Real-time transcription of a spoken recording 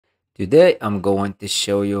Today I'm going to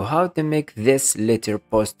show you how to make this letter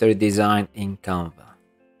poster design in Canva.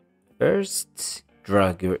 First,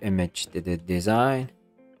 drag your image to the design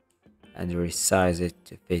and resize it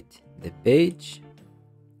to fit the page.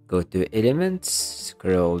 Go to Elements,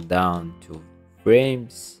 scroll down to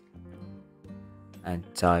Frames and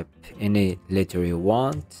type any letter you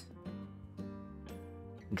want.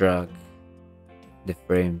 Drag the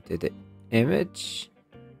frame to the image,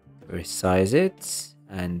 resize it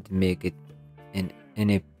and make it in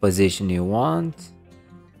any position you want.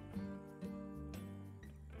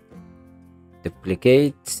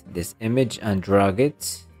 Duplicate this image and drag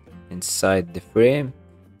it inside the frame.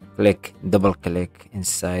 Double click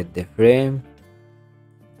inside the frame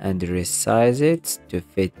and resize it to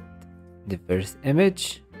fit the first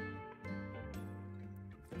image.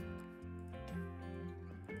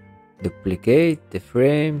 Duplicate the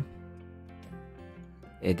frame,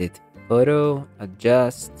 edit photo,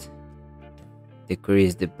 adjust,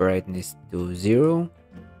 decrease the brightness to 0.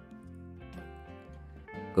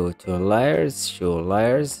 Go to layers, show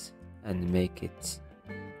layers and make it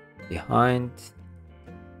behind.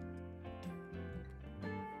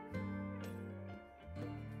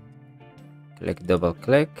 Double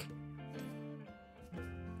click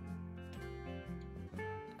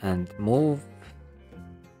and move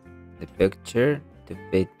the picture to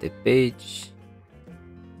fit the page.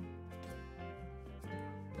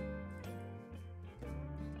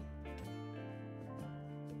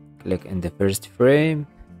 Click in the first frame,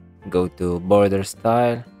 go to border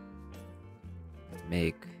style,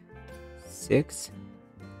 make 6,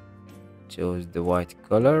 choose the white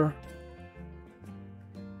color.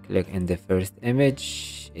 Click in the first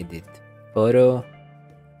image, edit photo,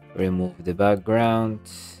 remove the background,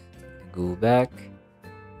 go back,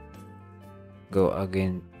 go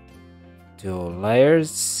again to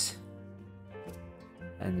layers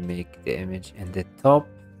and make the image in the top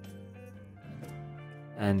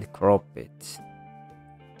and crop it.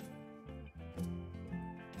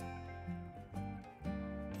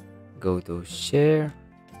 Go to share,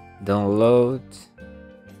 download,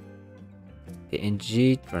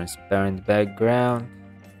 PNG, transparent background,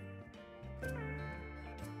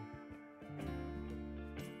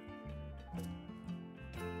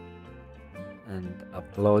 and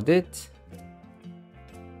upload it.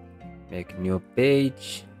 Make new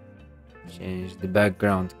page, change the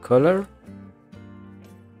background color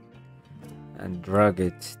and drag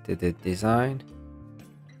it to the design.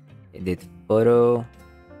 Edit photo,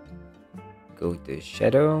 go to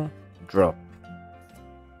shadow, drop,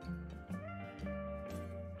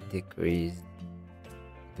 decrease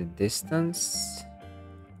the distance,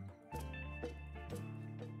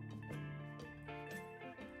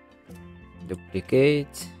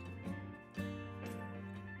 duplicate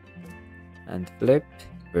and flip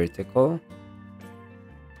vertical.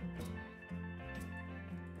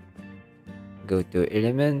 Go to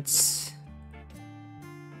Elements,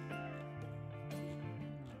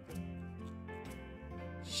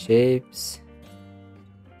 Shapes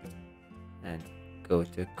and go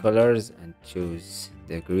to Colors and choose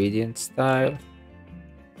the gradient style.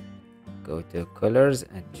 Go to Colors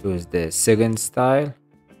and choose the second style.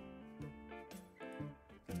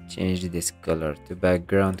 Change this color to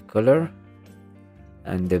background color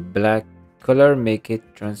and the black color, make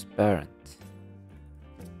it transparent.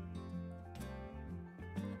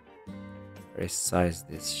 Resize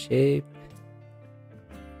this shape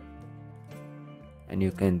and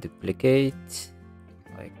you can duplicate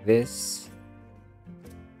like this.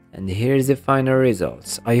 And here's the final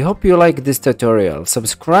results. I hope you like this tutorial.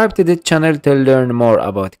 Subscribe to the channel to learn more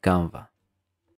about Canva.